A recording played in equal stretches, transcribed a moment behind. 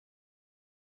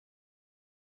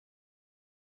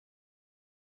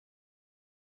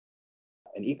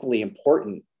an equally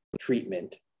important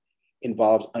treatment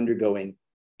involves undergoing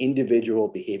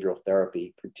individual behavioral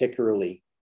therapy, particularly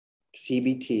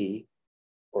CBT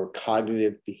or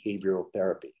cognitive behavioral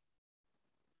therapy.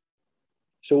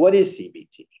 So what is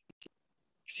CBT?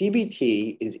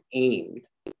 CBT is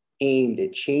aimed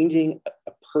at changing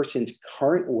a person's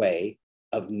current way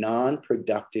of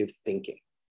non-productive thinking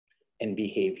and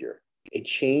behavior, a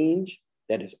change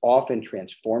that is often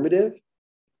transformative,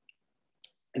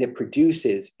 and it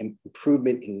produces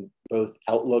improvement in both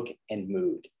outlook and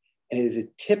mood. And it is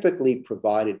typically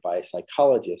provided by a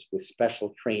psychologist with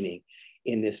special training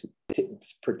in this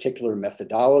particular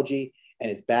methodology,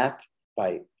 and is backed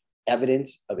by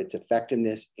evidence of its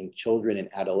effectiveness in children and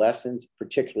adolescents,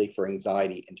 particularly for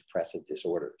anxiety and depressive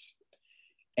disorders.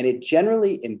 And it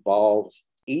generally involves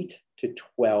 8 to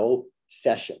 12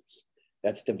 sessions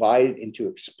that's divided into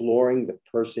exploring the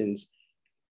person's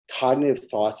cognitive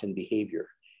thoughts and behavior.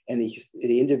 And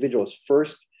the individual is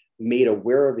first made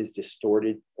aware of his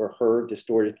distorted or her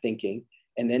distorted thinking,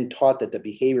 and then taught that the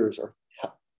behaviors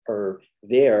are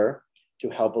there to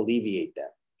help alleviate them.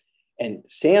 And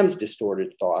Sam's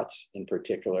distorted thoughts in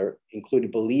particular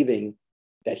included believing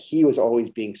that he was always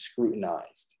being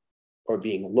scrutinized or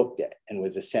being looked at and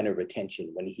was the center of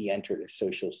attention when he entered a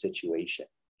social situation.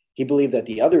 He believed that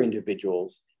the other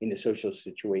individuals in the social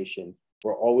situation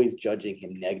were always judging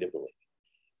him negatively.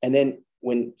 And then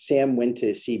when Sam went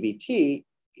to CBT,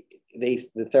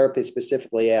 the therapist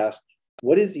specifically asked,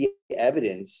 what is the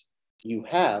evidence you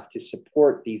have to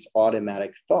support these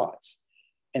automatic thoughts?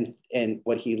 And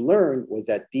what he learned was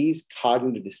that these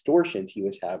cognitive distortions he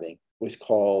was having was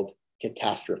called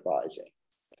catastrophizing.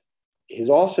 His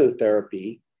also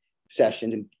therapy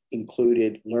sessions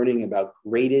included learning about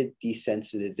graded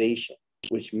desensitization,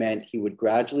 which meant he would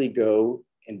gradually go,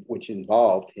 and which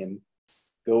involved him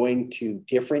going to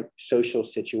different social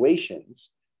situations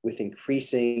with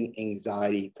increasing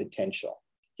anxiety potential.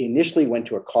 He initially went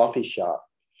to a coffee shop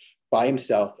by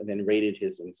himself and then rated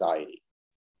his anxiety.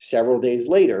 Several days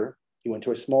later, he went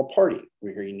to a small party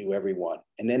where he knew everyone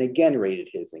and then again rated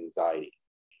his anxiety.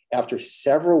 After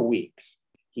several weeks,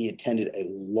 he attended a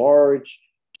large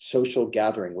social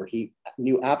gathering where he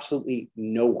knew absolutely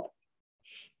no one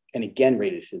and again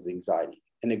rated his anxiety.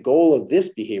 And the goal of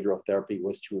this behavioral therapy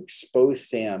was to expose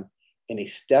Sam in a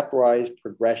stepwise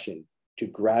progression to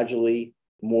gradually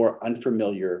more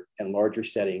unfamiliar and larger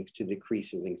settings to decrease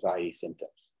his anxiety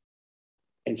symptoms.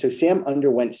 And so Sam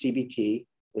underwent CBT,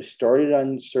 was started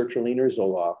on sertraline or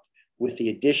Zoloft with the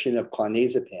addition of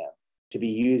clonazepam to be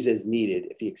used as needed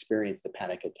if he experienced a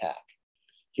panic attack.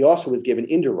 He also was given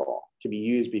Inderall to be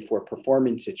used before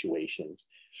performance situations,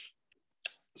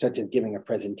 such as giving a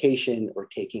presentation or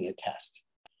taking a test.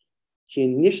 He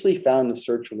initially found the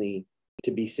sertraline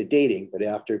to be sedating, but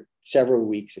after several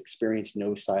weeks experienced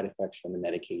no side effects from the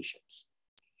medications.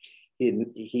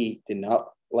 He did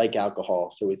not like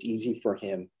alcohol, so it's easy for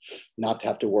him not to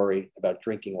have to worry about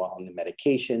drinking while on the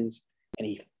medications. And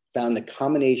he found the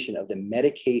combination of the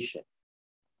medication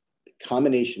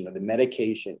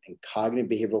and cognitive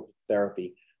behavioral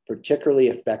therapy particularly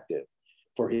effective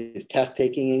for his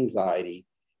test-taking anxiety,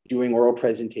 doing oral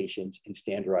presentations, and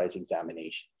standardized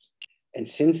examinations. And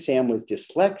since Sam was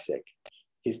dyslexic,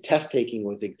 his test-taking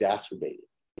was exacerbated.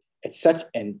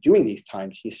 And during these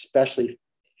times, he especially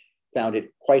found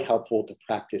it quite helpful to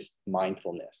practice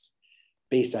mindfulness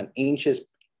based on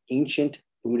ancient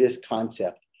Buddhist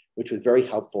concept, which was very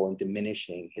helpful in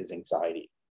diminishing his anxiety.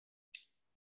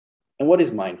 And what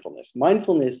is mindfulness?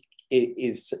 Mindfulness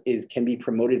can be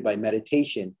promoted by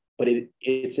meditation, but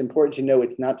it's important to know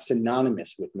it's not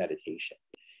synonymous with meditation.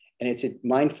 And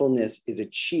mindfulness is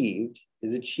achieved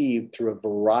through a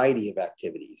variety of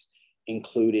activities,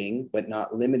 including, but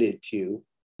not limited to,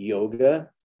 yoga,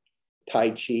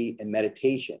 Tai Chi, and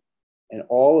meditation. And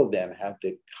all of them have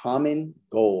the common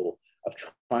goal of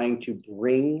trying to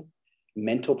bring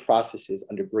mental processes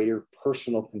under greater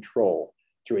personal control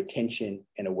through attention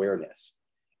and awareness.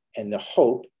 And the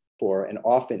hope for an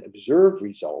often observed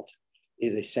result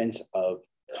is a sense of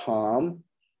calm,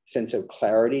 sense of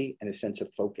clarity, and a sense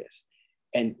of focus.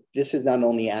 And this is not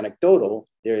only anecdotal,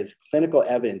 there is clinical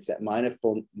evidence that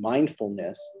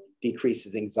mindfulness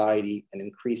decreases anxiety and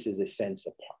increases a sense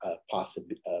of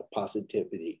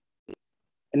positivity.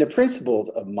 And the principles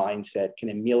of mindset can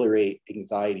ameliorate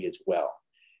anxiety as well.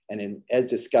 And as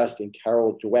discussed in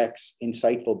Carol Dweck's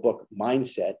insightful book,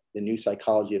 Mindset, The New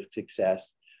Psychology of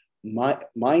Success,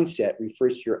 mindset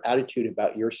refers to your attitude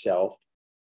about yourself,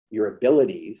 your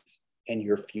abilities, and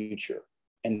your future.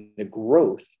 And the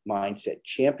growth mindset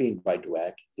championed by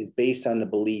Dweck is based on the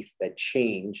belief that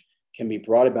change can be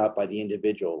brought about by the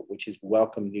individual, which is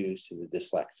welcome news to the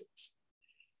dyslexics.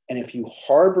 And if you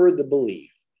harbor the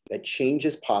belief that change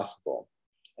is possible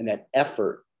and that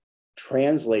effort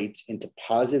translates into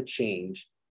positive change,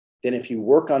 then if you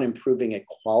work on improving a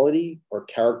quality or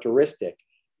characteristic,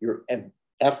 your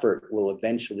effort will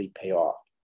eventually pay off.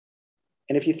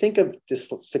 And if you think of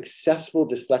successful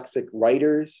dyslexic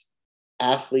writers,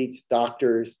 athletes,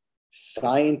 doctors,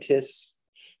 scientists,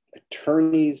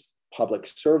 attorneys, public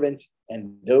servants,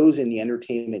 and those in the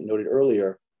entertainment noted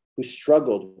earlier who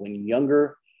struggled when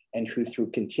younger and who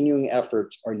through continuing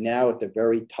efforts are now at the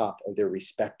very top of their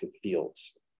respective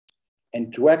fields.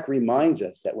 And Dweck reminds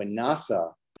us that when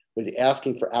NASA was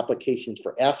asking for applications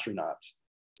for astronauts,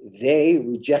 they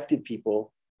rejected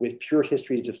people with pure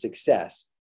histories of success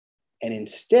and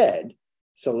instead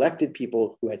selected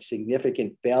people who had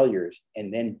significant failures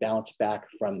and then bounced back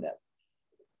from them.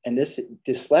 And this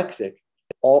dyslexic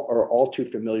are all too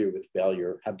familiar with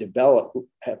failure, have developed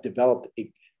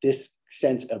this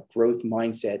sense of growth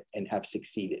mindset and have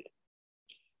succeeded.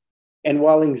 And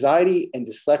while anxiety and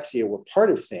dyslexia were part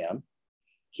of Sam,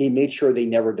 he made sure they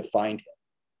never defined him.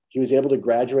 He was able to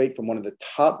graduate from one of the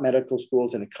top medical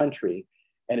schools in the country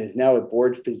and is now a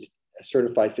board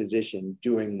certified physician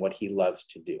doing what he loves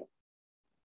to do.